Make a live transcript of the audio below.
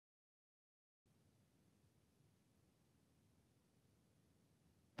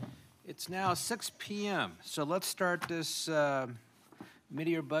It's now 6 p.m., so let's start this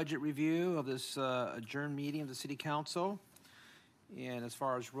mid-year budget review of this adjourned meeting of the City Council. And as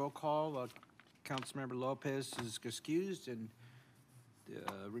far as roll call, Councilmember Lopez is excused, and the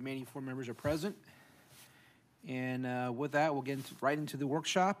remaining 4 members are present. And with that, we'll get right into the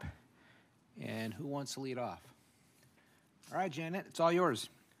workshop. And who wants to lead off? All right, Janet, it's all yours.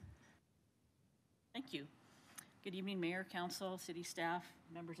 Thank you. Good evening, Mayor, Council, City staff,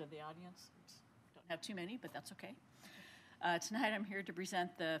 members of the audience. Don't have too many, but that's okay. Tonight I'm here to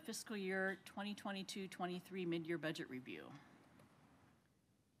present the fiscal year 2022-23 mid-year budget review.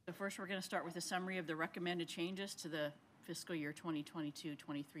 So first we're going to start with a summary of the recommended changes to the fiscal year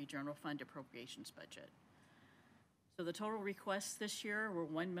 2022-23 general fund appropriations budget. So the total requests this year were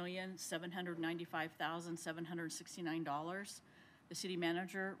 $1,795,769. The city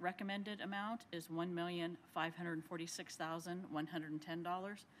manager recommended amount is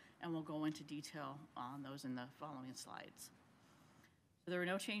 $1,546,110, and we'll go into detail on those in the following slides. So there are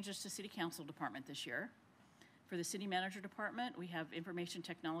no changes to city council department this year. For the city manager department, we have information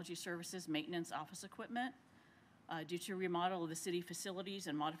technology services, maintenance, office equipment. Due to remodel of the city facilities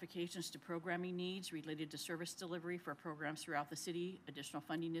and modifications to programming needs related to service delivery for programs throughout the city, additional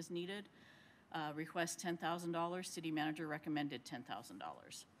funding is needed. Request $10,000, city manager recommended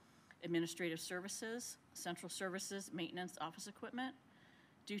 $10,000. Administrative services, central services, maintenance, office equipment.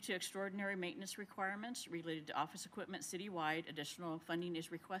 Due to extraordinary maintenance requirements related to office equipment citywide, additional funding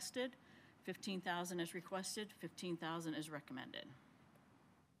is requested. $15,000 is requested, $15,000 is recommended.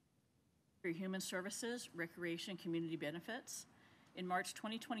 For human services, recreation, community benefits. In March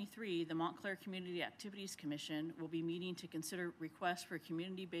 2023, the Montclair Community Activities Commission will be meeting to consider requests for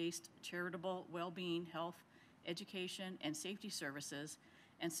community-based charitable well-being, health, education, and safety services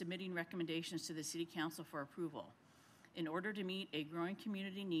and submitting recommendations to the City Council for approval. In order to meet a growing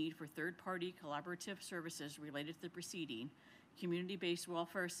community need for third-party collaborative services related to the proceeding, community-based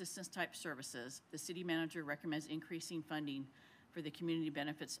welfare assistance type services, the City Manager recommends increasing funding for the community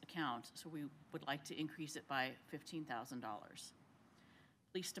benefits account, so we would like to increase it by $15,000.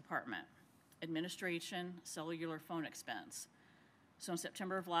 Police Department, administration, cellular phone expense. So in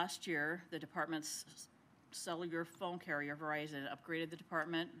September of last year, the department's cellular phone carrier, Verizon, upgraded the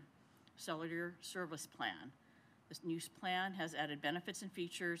department cellular service plan. This new plan has added benefits and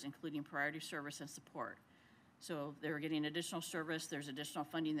features, including priority service and support. So they're getting additional service. There's additional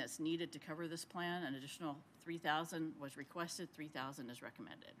funding that's needed to cover this plan. An additional $3,000 was requested, $3,000 is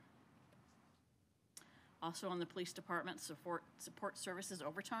recommended. Also on the police department, support services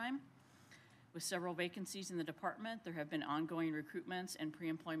overtime. With several vacancies in the department, there have been ongoing recruitments and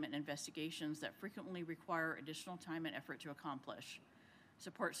pre-employment investigations that frequently require additional time and effort to accomplish.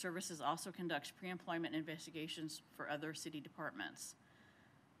 Support services also conducts pre-employment investigations for other city departments.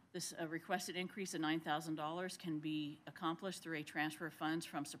 This requested increase of $9,000 can be accomplished through a transfer of funds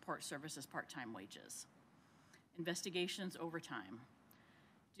from support services part-time wages. Investigations overtime.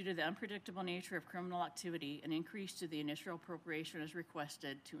 Due to the unpredictable nature of criminal activity, an increase to the initial appropriation is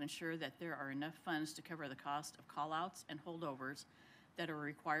requested to ensure that there are enough funds to cover the cost of call-outs and holdovers that are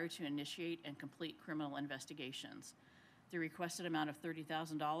required to initiate and complete criminal investigations. The requested amount of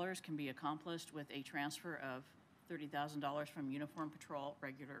 $30,000 can be accomplished with a transfer of $30,000 from Uniform Patrol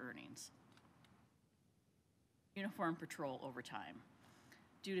regular earnings. Uniform Patrol overtime.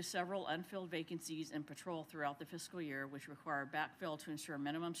 Due to several unfilled vacancies in patrol throughout the fiscal year, which require backfill to ensure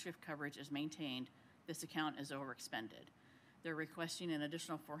minimum shift coverage is maintained, this account is overexpended. They're requesting an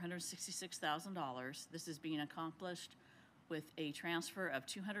additional $466,000. This is being accomplished with a transfer of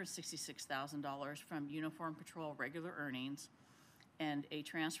 $266,000 from Uniform Patrol regular earnings and a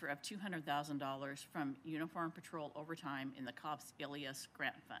transfer of $200,000 from Uniform Patrol overtime in the COPS Alias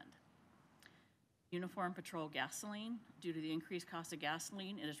Grant Fund. Uniform Patrol gasoline. Due to the increased cost of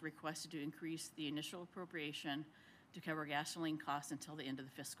gasoline, it is requested to increase the initial appropriation to cover gasoline costs until the end of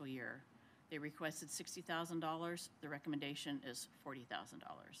the fiscal year. They requested $60,000. The recommendation is $40,000.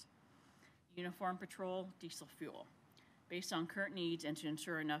 Uniform Patrol diesel fuel. Based on current needs and to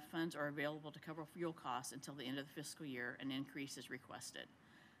ensure enough funds are available to cover fuel costs until the end of the fiscal year, an increase is requested.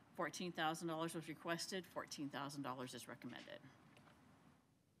 $14,000 was requested, $14,000 is recommended.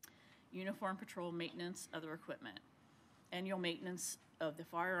 Uniform Patrol maintenance, other equipment. Annual maintenance of the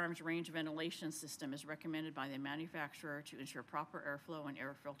firearms range ventilation system is recommended by the manufacturer to ensure proper airflow and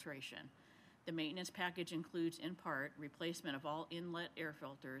air filtration. The maintenance package includes, in part, replacement of all inlet air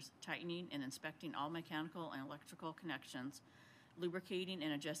filters, tightening and inspecting all mechanical and electrical connections, lubricating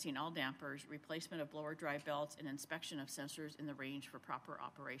and adjusting all dampers, replacement of blower drive belts, and inspection of sensors in the range for proper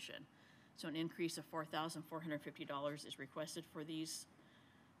operation. So an increase of $4,450 is requested for these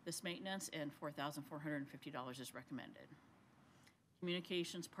This maintenance, and $4,450 is recommended.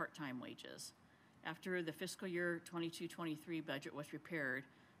 Communications part-time wages. After the fiscal year 22-23 budget was prepared,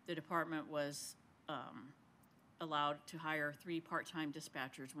 the department was allowed to hire 3 part-time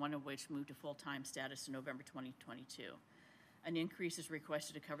dispatchers, one of which moved to full-time status in November 2022. An increase is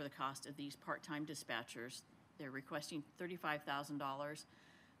requested to cover the cost of these part-time dispatchers. They're requesting $35,000.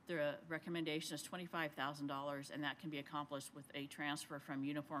 The recommendation is $25,000, and that can be accomplished with a transfer from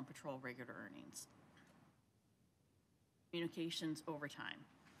uniform patrol regular earnings. Communications overtime.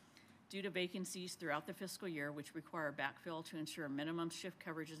 Due to vacancies throughout the fiscal year, which require backfill to ensure minimum shift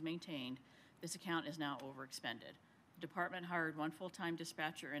coverage is maintained, this account is now overexpended. The department hired 1 full-time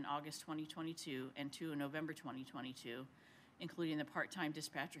dispatcher in August 2022 and 2 in November 2022, including the part-time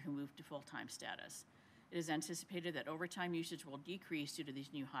dispatcher who moved to full-time status. It is anticipated that overtime usage will decrease due to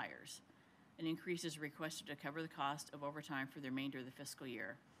these new hires. An increase is requested to cover the cost of overtime for the remainder of the fiscal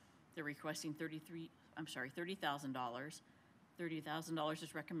year. They're requesting $30,000. $30,000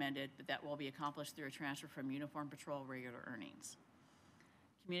 is recommended, but that will be accomplished through a transfer from uniform patrol regular earnings.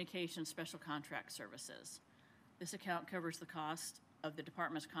 Communications special contract services. This account covers the cost of the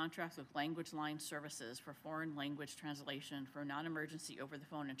department's contracts with language line services for foreign language translation for non-emergency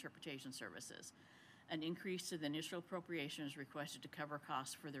over-the-phone interpretation services. An increase to the initial appropriation is requested to cover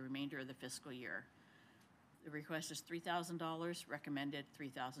costs for the remainder of the fiscal year. The request is $3,000, recommended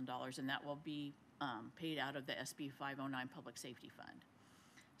 $3,000, and that will be paid out of the SB 509 Public Safety Fund.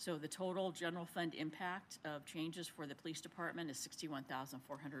 So the total general fund impact of changes for the police department is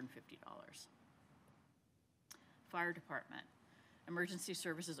 $61,450. Fire department, emergency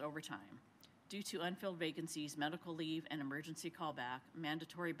services overtime. Due to unfilled vacancies, medical leave, and emergency callback,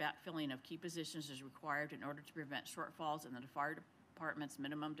 mandatory backfilling of key positions is required in order to prevent shortfalls in the fire department's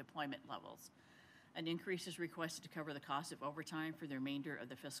minimum deployment levels. An increase is requested to cover the cost of overtime for the remainder of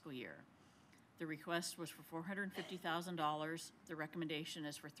the fiscal year. The request was for $450,000. The recommendation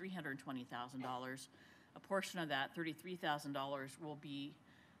is for $320,000. A portion of that, $33,000, will be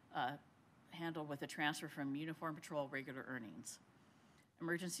handled with a transfer from uniform patrol regular earnings.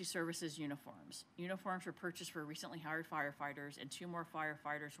 Emergency services uniforms. Uniforms were purchased for recently hired firefighters, and 2 more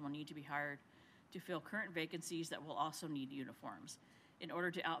firefighters will need to be hired to fill current vacancies that will also need uniforms. In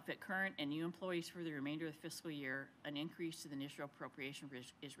order to outfit current and new employees for the remainder of the fiscal year, an increase to the initial appropriation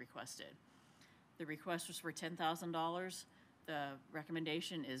is requested. The request was for $10,000. The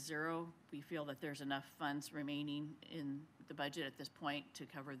recommendation is 0. We feel that there's enough funds remaining in the budget at this point to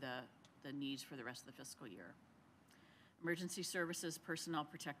cover the needs for the rest of the fiscal year. Emergency services personnel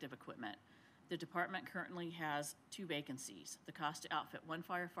protective equipment. The department currently has 2 vacancies. The cost to outfit 1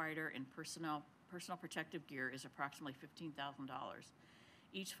 firefighter in personal protective gear is approximately $15,000.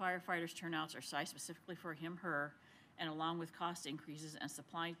 Each firefighter's turnouts are sized specifically for him/her, and along with cost increases and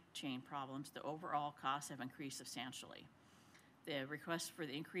supply chain problems, the overall costs have increased substantially. The request for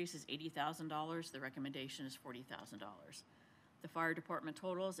the increase is $80,000. The recommendation is $40,000. The fire department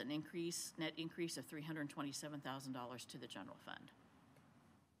totals an net increase of $327,000 to the general fund.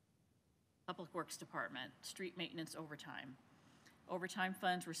 Public Works Department, street maintenance overtime. Overtime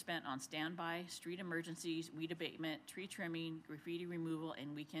funds were spent on standby, street emergencies, weed abatement, tree trimming, graffiti removal,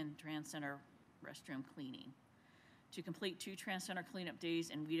 and weekend Trans Center restroom cleaning. To complete 2 Trans Center cleanup days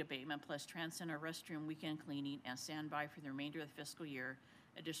and weed abatement plus Trans Center restroom weekend cleaning and standby for the remainder of the fiscal year,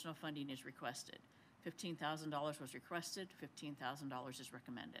 additional funding is requested. $15,000 was requested, $15,000 is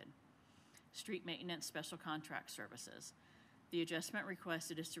recommended. Street maintenance special contract services. The adjustment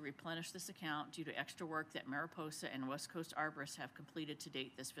requested is to replenish this account due to extra work that Mariposa and West Coast Arborists have completed to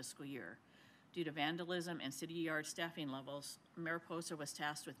date this fiscal year. Due to vandalism and city yard staffing levels, Mariposa was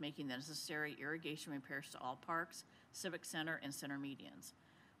tasked with making the necessary irrigation repairs to all parks, civic center, and center medians.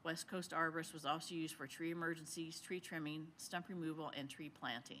 West Coast Arborist was also used for tree emergencies, tree trimming, stump removal, and tree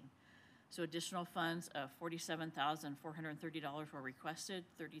planting. So additional funds of $47,430 were requested,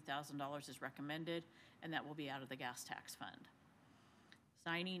 $30,000 is recommended, and that will be out of the gas tax fund.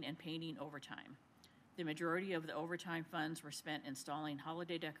 Signing and painting overtime. The majority of the overtime funds were spent installing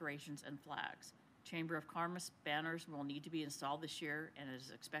holiday decorations and flags. Chamber of Commerce banners will need to be installed this year, and it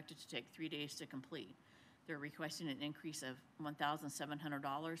is expected to take 3 days to complete. They're requesting an increase of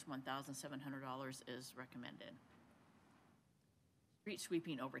 $1,700. $1,700 is recommended. Street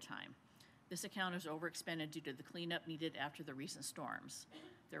sweeping overtime. This account is overexpended due to the cleanup needed after the recent storms.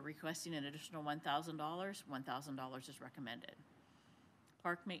 They're requesting an additional $1,000. $1,000 is recommended.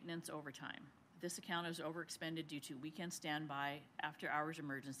 Park maintenance overtime. This account is overexpended due to weekend standby, after-hours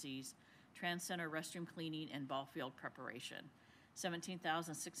emergencies, Trans Center restroom cleaning, and ball field preparation.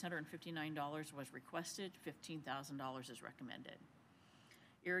 $17,659 was requested, $15,000 is recommended.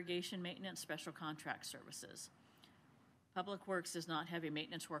 Irrigation maintenance, special contract services. Public Works does not have a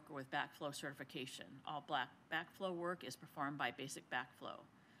maintenance worker with backflow certification. All backflow work is performed by Basic Backflow.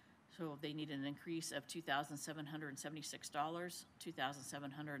 So they need an increase of $2,776.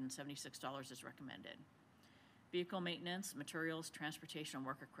 $2,776 is recommended. Vehicle maintenance, materials, transportation, and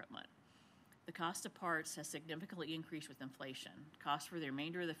work equipment. The cost of parts has significantly increased with inflation. Costs for the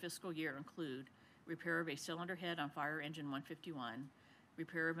remainder of the fiscal year include repair of a cylinder head on fire engine 151,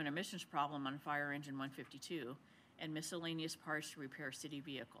 repair of an emissions problem on fire engine 152, and miscellaneous parts to repair city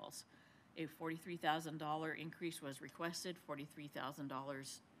vehicles. A $43,000 increase was requested.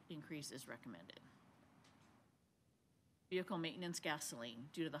 $43,000 increase is recommended. Vehicle maintenance gasoline.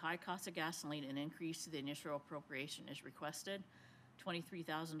 Due to the high cost of gasoline, an increase to the initial appropriation is requested.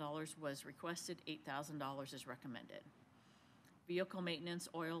 $23,000 was requested. $8,000 is recommended. Vehicle maintenance,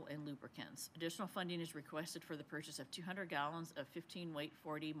 oil, and lubricants. Additional funding is requested for the purchase of 200 gallons of 15-weight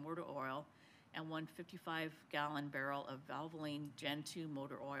 40 motor oil and one 55-gallon barrel of Valvoline Gen 2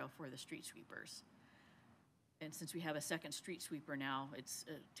 motor oil for the street sweepers. And since we have a second street sweeper now, it's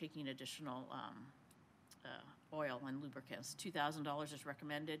taking additional oil and lubricants. $2,000 is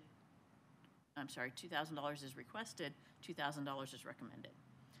recommended. I'm sorry, $2,000 is requested, $2,000 is recommended.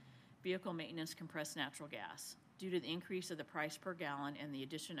 Vehicle maintenance, compressed natural gas. Due to the increase of the price per gallon and the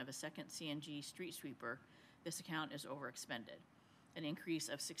addition of a second CNG street sweeper, this account is overexpended. An increase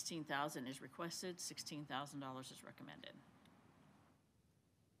of $16,000 is requested, $16,000 is recommended.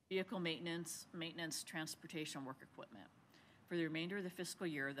 Vehicle maintenance, transportation, work equipment. For the remainder of the fiscal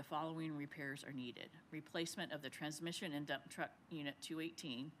year, the following repairs are needed. Replacement of the transmission and dump truck unit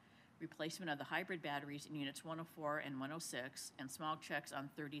 218, replacement of the hybrid batteries in units 104 and 106, and smog checks on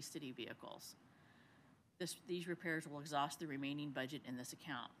 30 city vehicles. These repairs will exhaust the remaining budget in this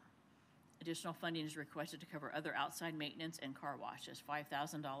account. Additional funding is requested to cover other outside maintenance and car washes.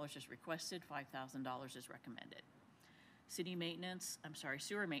 $5,000 is requested, $5,000 is recommended.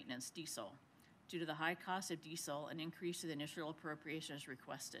 Sewer maintenance, diesel. Due to the high cost of diesel, an increase to the initial appropriation is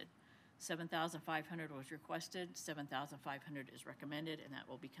requested. $7,500 was requested, $7,500 is recommended, and that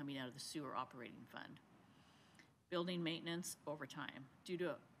will be coming out of the sewer operating fund. Building maintenance, overtime. Due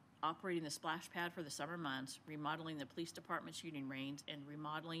to operating the splash pad for the summer months, remodeling the police department shooting range, and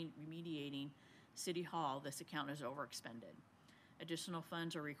remediating City Hall, this account is overexpended. Additional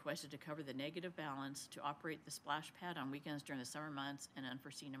funds are requested to cover the negative balance to operate the splash pad on weekends during the summer months and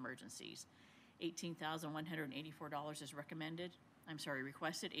unforeseen emergencies. $18,184 is requested.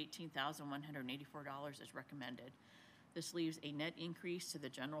 $18,184 is recommended. This leaves a net increase to the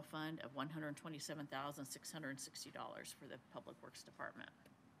general fund of $127,660 for the Public Works Department.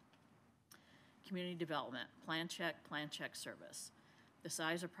 Community development, plan check service. The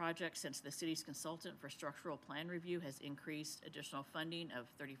size of projects since the city's consultant for structural plan review has increased. Additional funding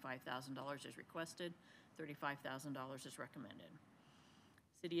of $35,000 is requested. $35,000 is recommended.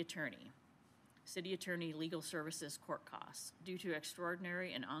 City attorney legal services court costs. Due to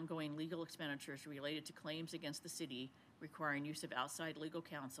extraordinary and ongoing legal expenditures related to claims against the city requiring use of outside legal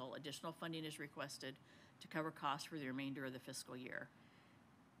counsel, additional funding is requested to cover costs for the remainder of the fiscal year.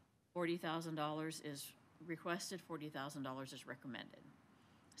 $40,000 is requested, $40,000 is recommended.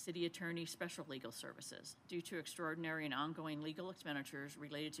 City attorney special legal services. Due to extraordinary and ongoing legal expenditures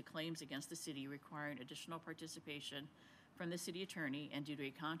related to claims against the city requiring additional participation from the city attorney and due to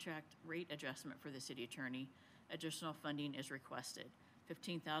a contract rate adjustment for the city attorney, additional funding is requested.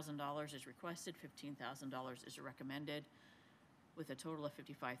 $15,000 is requested, $15,000 is recommended, with a total of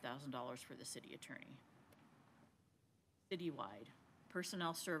 $55,000 for the city attorney. Citywide.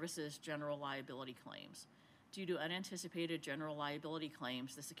 Personnel services, general liability claims. Due to unanticipated general liability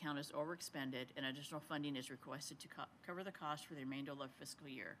claims, this account is overexpended and additional funding is requested to cover the cost for the remainder of the fiscal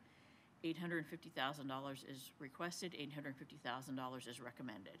year. $850,000 is requested, $850,000 is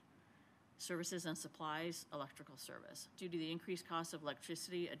recommended. Services and supplies, electrical service. Due to the increased cost of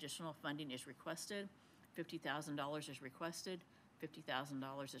electricity, additional funding is requested. $50,000 is requested,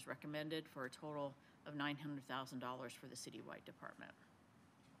 $50,000 is recommended for a total of $900,000 for the citywide department.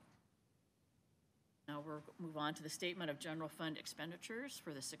 Now we'll move on to the statement of general fund expenditures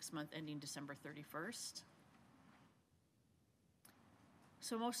for the 6 month ending December 31st.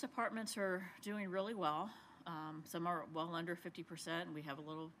 So most departments are doing really well. Some are well under 50%. We have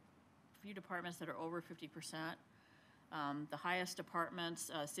few departments that are over 50%. The highest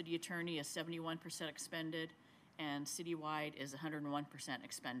departments, city attorney is 71% expended, and citywide is 101%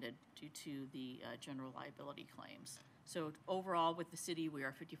 expended due to the general liability claims. So overall with the city, we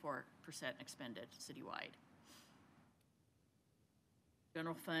are 54% expended citywide.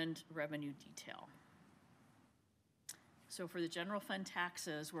 General fund revenue detail. So for the general fund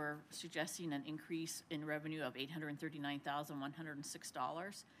taxes, we're suggesting an increase in revenue of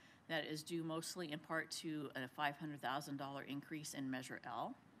 $839,106. That is due mostly in part to a $500,000 increase in Measure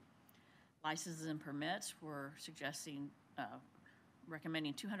L. Licenses and permits, we're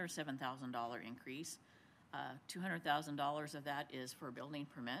recommending $207,000 increase. $200,000 of that is for building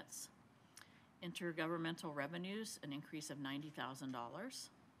permits. Intergovernmental revenues, an increase of $90,000.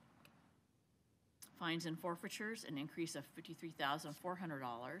 Fines and forfeitures, an increase of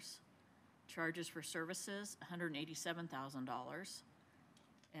 $53,400. Charges for services, $187,000.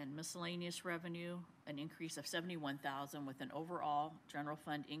 And miscellaneous revenue, an increase of $71,000 with an overall general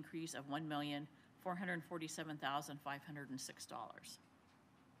fund increase of $1,447,506.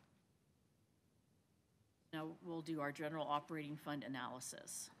 Now we'll do our general operating fund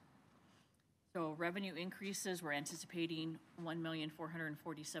analysis. So revenue increases, we're anticipating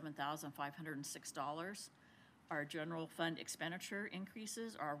 $1,447,506. Our general fund expenditure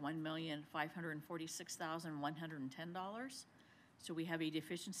increases are $1,546,110. So we have a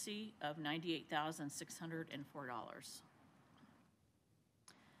deficiency of $98,604.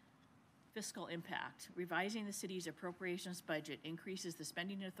 Fiscal impact. Revising the city's appropriations budget increases the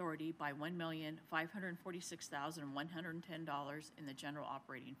spending authority by $1,546,110 in the general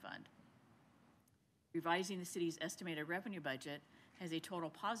operating fund. Revising the city's estimated revenue budget has a total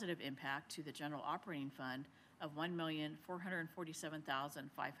positive impact to the general operating fund of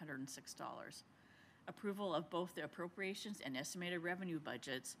 $1,447,506. Approval of both the appropriations and estimated revenue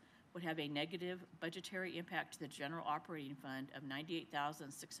budgets would have a negative budgetary impact to the general operating fund of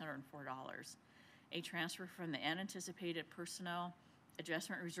 $98,604. A transfer from the unanticipated personnel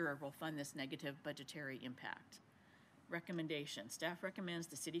adjustment reserve will fund this negative budgetary impact. Recommendation. Staff recommends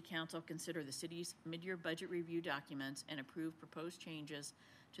the City Council consider the city's mid-year budget review documents and approve proposed changes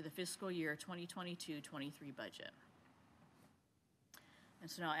to the fiscal year 2022-23 budget.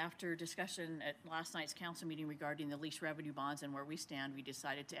 And so now, after discussion at last night's council meeting regarding the lease revenue bonds and where we stand, we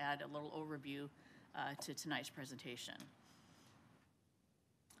decided to add a little overview to tonight's presentation.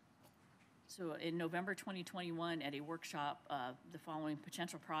 So in November 2021, at a workshop, the following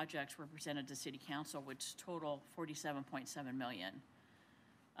potential projects were presented to City Council, which total $47.7 million.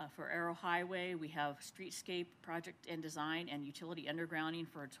 For Arrow Highway, we have streetscape project and design and utility undergrounding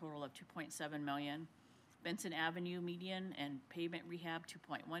for a total of $2.7 million. Benson Avenue median and pavement rehab,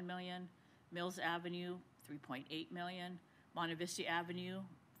 $2.1 million. Mills Avenue, $3.8 million. Monte Vista Avenue,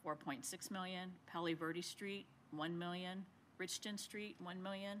 $4.6 million. Palo Verde Street, $1 million. Richton Street, $1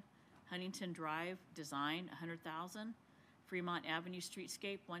 million. Huntington Drive design, $100,000. Fremont Avenue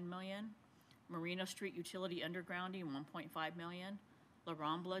streetscape, $1 million. Marino Street utility undergrounding, $1.5 million. La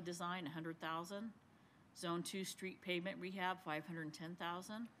Rambla design, $100,000. Zone 2 street pavement rehab,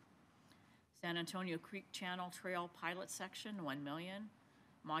 $510,000. San Antonio Creek Channel Trail pilot section, $1 million.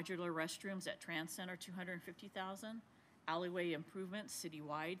 Modular restrooms at Trans Center, $250,000. Alleyway improvements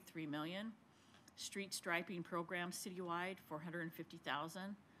citywide, $3 million. Street striping program citywide,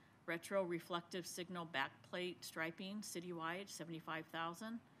 $450,000. Retro reflective signal backplate striping citywide,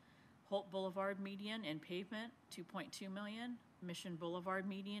 $75,000. Holt Boulevard median and pavement, $2.2 million. Mission Boulevard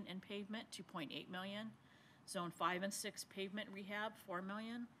median and pavement, $2.8 million. Zone 5 and 6 pavement rehab, $4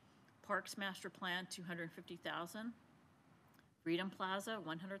 million. Parks Master Plan, $250,000. Freedom Plaza,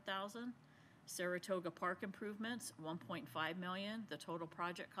 $100,000. Saratoga Park improvements, $1.5 million. The total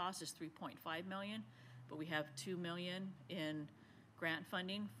project cost is $3.5 million, but we have $2 million in grant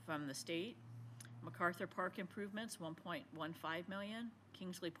funding from the state. MacArthur Park improvements, $1.15 million.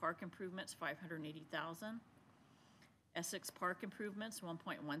 Kingsley Park improvements, $580,000. Essex Park improvements,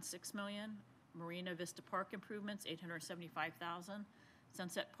 $1.16 million. Marina Vista Park improvements, $875,000.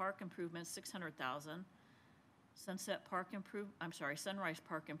 Sunset Park improvements, $600,000. Sunrise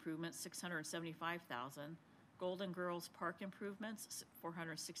Park improvements, $675,000. Golden Girls Park improvements,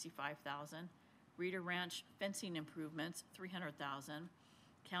 $465,000. Rita Ranch fencing improvements, $300,000.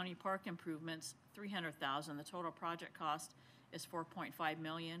 County Park improvements, $300,000. The total project cost is $4.5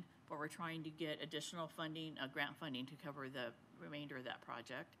 million, but we're trying to get additional funding, grant funding, to cover the remainder of that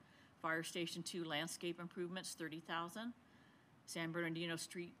project. Fire Station 2 landscape improvements, $30,000. San Bernardino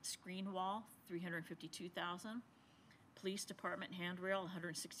Street screen wall, $352,000. Police Department handrail,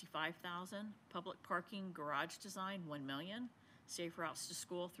 $165,000. Public parking garage design, $1 million. Safe routes to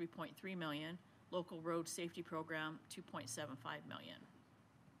school, $3.3 million. Local road safety program, $2.75 million.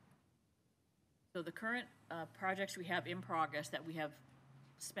 So the current projects we have in progress that we have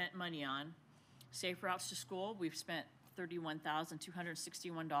spent money on: Safe routes to school, we've spent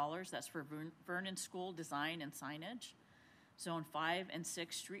 $31,261. That's for Vernon School design and signage. Zone 5 and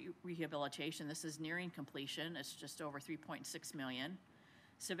 6 street rehabilitation, this is nearing completion. It's just over 3.6 million.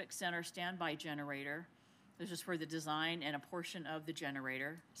 Civic Center standby generator, this is for the design and a portion of the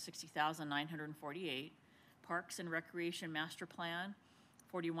generator, 60,948. Parks and Recreation Master Plan,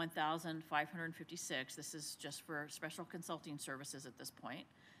 41,556. This is just for special consulting services at this point.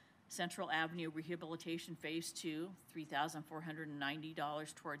 Central Avenue Rehabilitation Phase 2,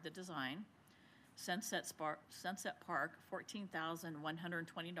 $3,490 toward the design. Sunset Park,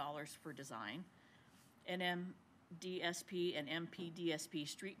 $14,120 for design. NMDSP and MPDSP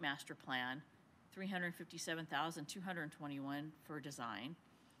Street Master Plan, $357,221 for design.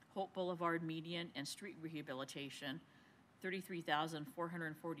 Hope Boulevard Median and Street Rehabilitation,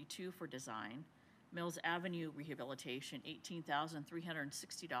 $33,442 for design. Mills Avenue Rehabilitation,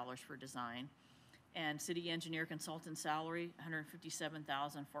 $18,360 for design. And City Engineer Consultant Salary,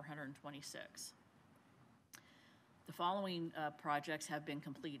 $157,426. The following projects have been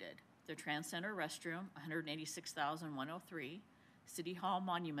completed. The Trans Center Restroom, $186,103. City Hall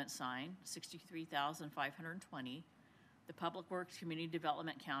Monument Sign, $63,520. The Public Works Community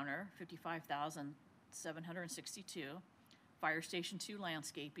Development Counter, $55,762. Fire Station 2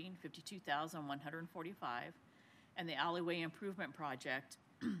 Landscaping, $52,145. And the Alleyway Improvement Project,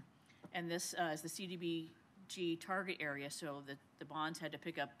 and this is the CDBG target area, so the bonds had to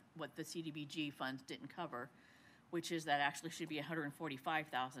pick up what the CDBG funds didn't cover, which is that actually should be $145,277.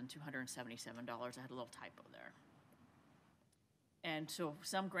 I had a little typo there. And so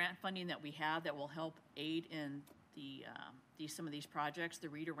some grant funding that we have that will help aid in some of these projects, the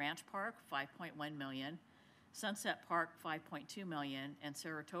Rita Ranch Park, $5.1 million, Sunset Park, $5.2 million, and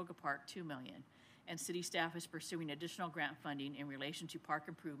Saratoga Park, $2 million. And city staff is pursuing additional grant funding in relation to park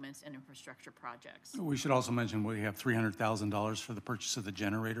improvements and infrastructure projects. We should also mention we have $300,000 for the purchase of the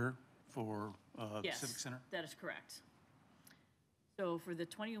generator for the Civic Center. Yes, that is correct. So for the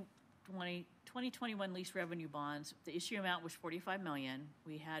 2021 lease revenue bonds, the issue amount was $45 million.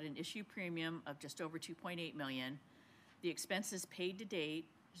 We had an issue premium of just over $2.8 million. The expenses paid to date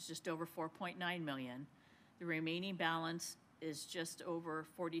is just over $4.9 million. The remaining balance is just over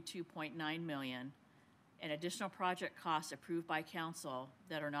 $42.9 million. And additional project costs approved by council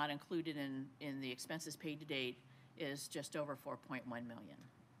that are not included in the expenses paid to date is just over $4.1 million.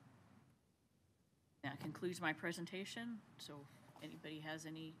 That concludes my presentation. So if anybody has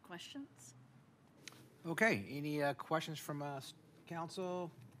any questions? Okay, any questions from council?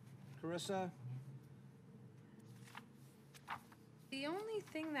 Carissa? The only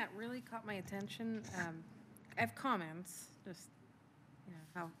thing that really caught my attention, I have comments, just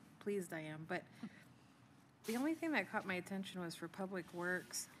how pleased I am, but the only thing that caught my attention was for Public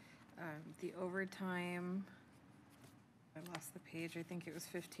Works, the overtime. I lost the page. I think it was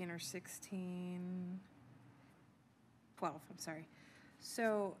 15 or 16, 12, I'm sorry.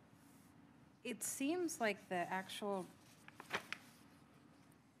 So it seems like the actual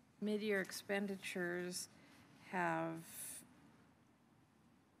mid-year expenditures have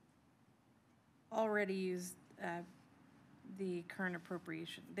already used the current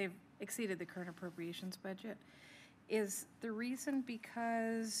appropriation. They've exceeded the current appropriations budget. Is the reason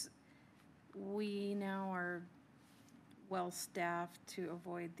because we now are well-staffed to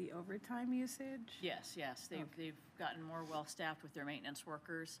avoid the overtime usage? Yes, they've gotten more well-staffed with their maintenance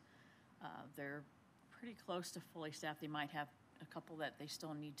workers. They're pretty close to fully staffed. They might have a couple that they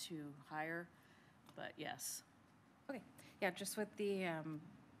still need to hire, but yes. Okay, yeah, just with the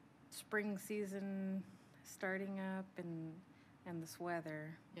spring season starting up and this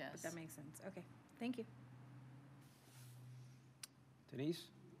weather. Yes. But that makes sense. Okay, thank you. Denise?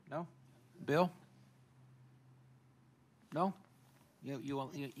 No? Bill? No? You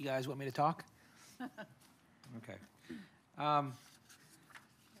guys want me to talk? Okay.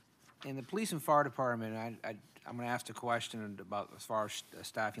 In the police and fire department, I'm going to ask a question about as far as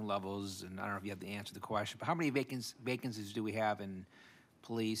staffing levels, and I don't know if you have the answer to the question, but how many vacancies do we have in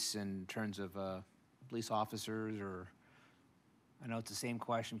police in terms of police officers? Or I know it's the same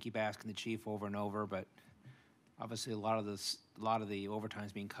question, keep asking the chief over and over, but obviously a lot of the overtime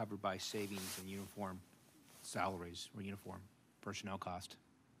is being covered by savings in uniform salaries or uniform personnel cost.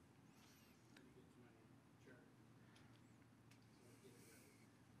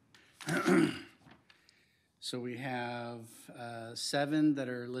 So we have 7 that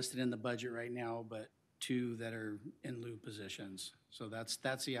are listed in the budget right now, but 2 that are in lieu positions. So that's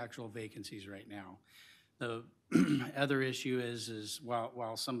the actual vacancies right now. The other issue is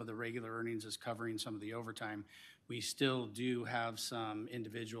while some of the regular earnings is covering some of the overtime, we still do have some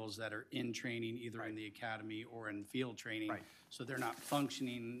individuals that are in training, either in the academy or in field training. Right. So they're not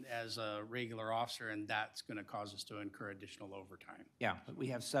functioning as a regular officer, and that's going to cause us to incur additional overtime. Yeah, but we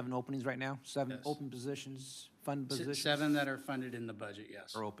have 7 openings right now, 7 Yes. open positions, funded positions? 7 that are funded in the budget,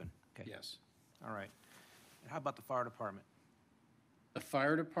 yes. Are open, okay. Yes. All right. And how about the fire department? The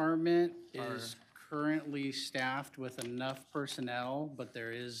fire department is currently staffed with enough personnel, but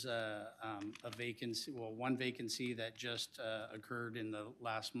there is a vacancy, well, one vacancy that just occurred in the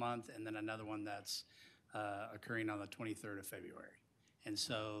last month, and then another one that's occurring on the 23rd of February. And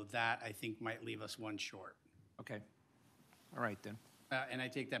so that, I think, might leave us one short. Okay. All right, then. And I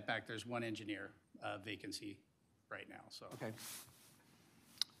take that back, there's one engineer vacancy right now, so. Okay.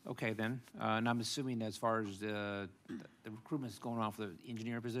 Okay, then. And I'm assuming as far as the recruitment is going on for the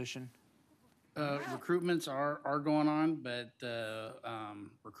engineer position? Recruitments are going on, but the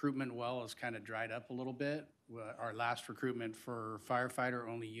recruitment well has kind of dried up a little bit. Our last recruitment for firefighter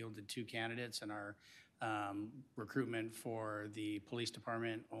only yielded 2 candidates, and our recruitment for the police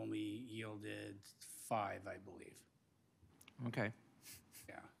department only yielded 5, I believe. Okay.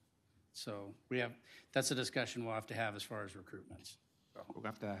 Yeah. So that's a discussion we'll have to have as far as recruitments. So, We're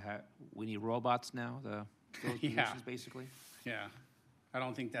going to have to we need robots now, the those Yeah. positions, basically? yeah, I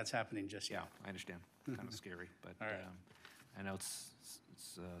don't think that's happening just Yeah, yet. I understand. Kind of scary, but All right. I know it's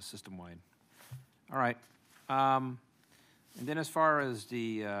system-wide. All right. And then as far as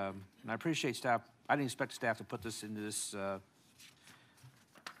the, and I appreciate staff, I didn't expect staff to put this into this,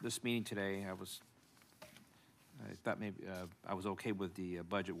 this meeting today. I thought maybe, I was okay with the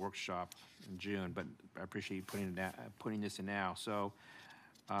budget workshop in June, but I appreciate you putting this in now. So,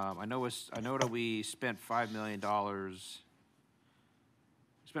 I know that we spent $5 million.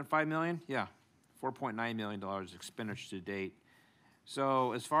 Spent $5 million? Yeah, $4.9 million expenditure to date.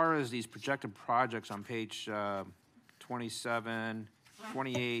 So as far as these projected projects on page 27,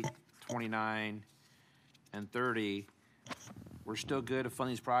 28, 29, and 30, we're still good to fund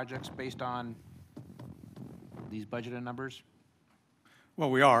these projects based on these budgeted numbers?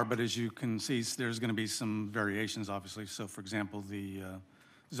 Well, we are, but as you can see, there's going to be some variations, obviously. So, for example, the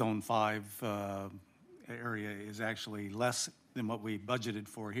Zone 5 area is actually less than what we budgeted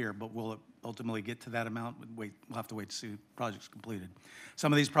for here, but will it ultimately get to that amount? We'll have to wait to see the projects completed.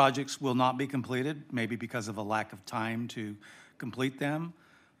 Some of these projects will not be completed, maybe because of a lack of time to complete them.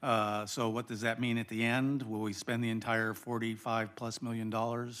 So what does that mean at the end? Will we spend the entire $45+ million?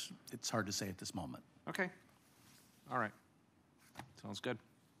 It's hard to say at this moment. Okay. All right. Sounds good.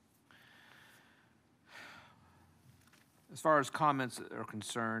 As far as comments are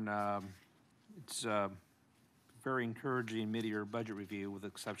concerned, it's very encouraging mid-year budget review with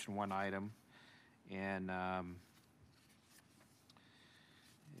exception one item. And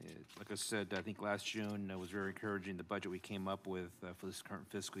like I said, I think last June it was very encouraging, the budget we came up with for this current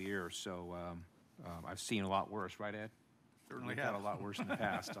fiscal year. So I've seen a lot worse, right, Ed? Certainly We've had have. a lot worse in the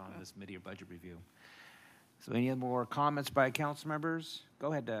past on this mid-year budget review. So any more comments by council members?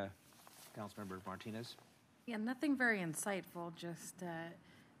 Go ahead, Councilmember Martinez. Yeah, nothing very insightful, just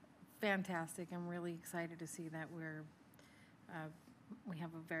fantastic. I'm really excited to see that we have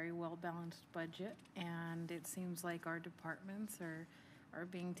a very well-balanced budget, and it seems like our departments are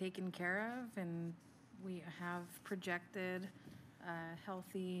being taken care of, and we have projected a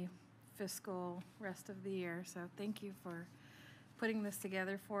healthy fiscal rest of the year. So thank you for putting this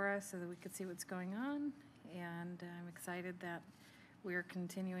together for us so that we could see what's going on, and I'm excited that we're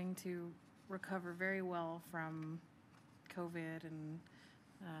continuing to recover very well from COVID and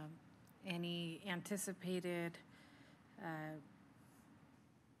any anticipated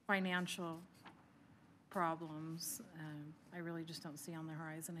financial problems. I really just don't see on the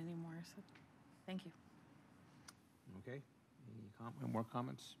horizon anymore, so thank you. Okay, any more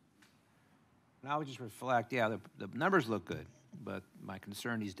comments? Now we just reflect, yeah, the numbers look good, but my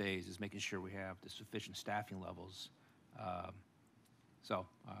concern these days is making sure we have the sufficient staffing levels.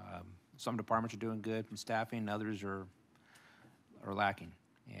 Some departments are doing good in staffing, others are lacking.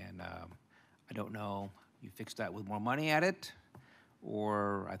 And I don't know, you fix that with more money at it,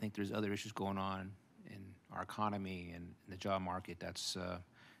 or I think there's other issues going on in our economy and in the job market that's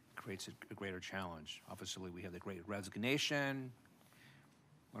creates a greater challenge. Obviously, we have the great resignation.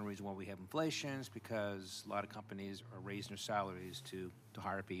 One reason why we have inflation is because a lot of companies are raising their salaries to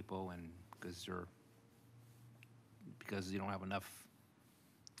hire people, and because they don't have enough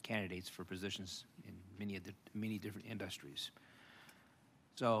candidates for positions in many different industries.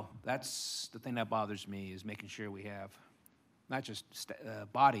 So that's the thing that bothers me, is making sure we have not just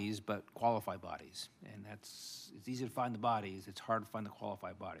bodies, but qualified bodies. And it's easy to find the bodies, it's hard to find the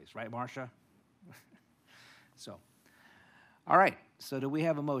qualified bodies. Right, Marcia? So, all right, so do we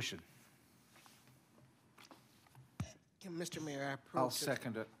have a motion? Mr. Mayor, I approve. I'll the-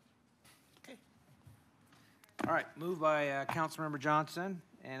 second it. Okay. All right, moved by Councilmember Johnson,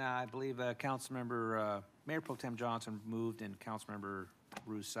 and I believe Councilmember, Mayor Pro Tem Johnson moved and Councilmember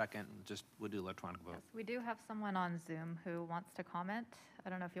Rue's second. Just, we'll do electronic vote. Yes, we do have someone on Zoom who wants to comment. I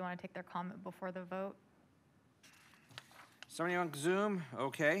don't know if you want to take their comment before the vote. Somebody on Zoom?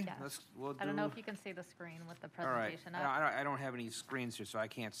 Okay, Yes. we'll do. I don't know if you can see the screen with the All right, presentation up. I don't have any screens here, so I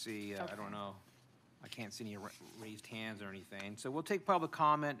can't see, I Okay. don't know. I can't see any raised hands or anything. So we'll take public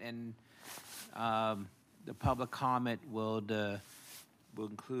comment, and the public comment will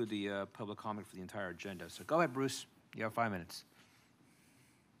include the public comment for the entire agenda. So go ahead, Bruce. You have 5 minutes.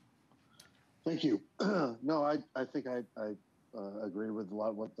 Thank you. No, I think I agree with a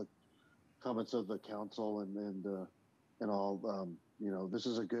lot of what the comments of the council and all. You know, this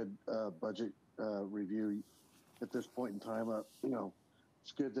is a good budget review at this point in time. You know,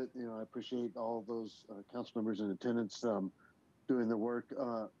 it's good that, you know, I appreciate all those council members in attendance doing the work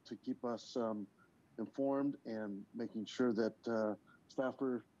to keep us informed and making sure that staff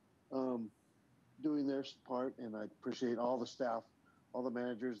are doing their part. And I appreciate all the staff, all the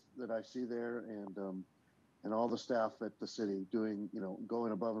managers that I see there, and all the staff at the city doing, you know,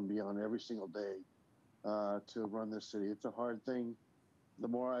 going above and beyond every single day to run this city. It's a hard thing. The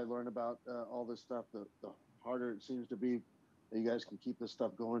more I learn about all this stuff, the harder it seems to be that you guys can keep this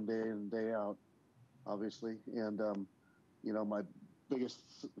stuff going day in and day out, obviously. And, you know, my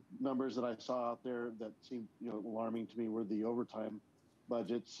biggest numbers that I saw out there that seemed, you know, alarming to me were the overtime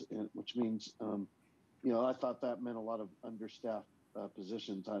budgets, which means, you know, I thought that meant a lot of understaffed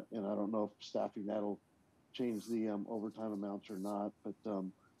positions. And I don't know if staffing that'll change the overtime amounts or not, but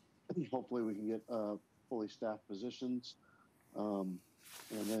hopefully we can get fully staffed positions. And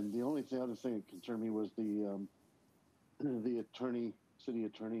then the only other thing that concerned me was the city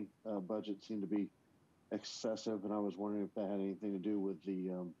attorney budget seemed to be excessive, and I was wondering if that had anything to do with the,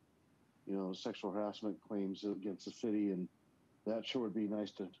 you know, sexual harassment claims against the city, and that sure would be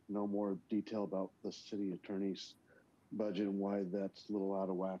nice to know more detail about the city attorney's budget and why that's a little out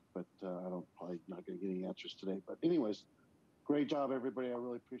of whack, but probably not going to get any answers today. But anyways, great job, everybody. I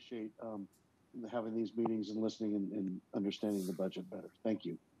really appreciate having these meetings and listening and understanding the budget better. Thank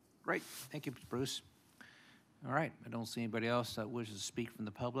you. Great. Thank you, Bruce. All right. I don't see anybody else that wishes to speak from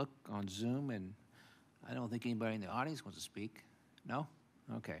the public on Zoom, and I don't think anybody in the audience wants to speak. No?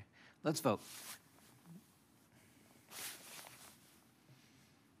 Okay. Let's vote.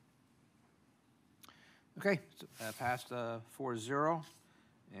 Okay. So, passed 4-0.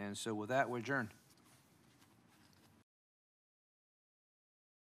 And so with that, we're adjourned.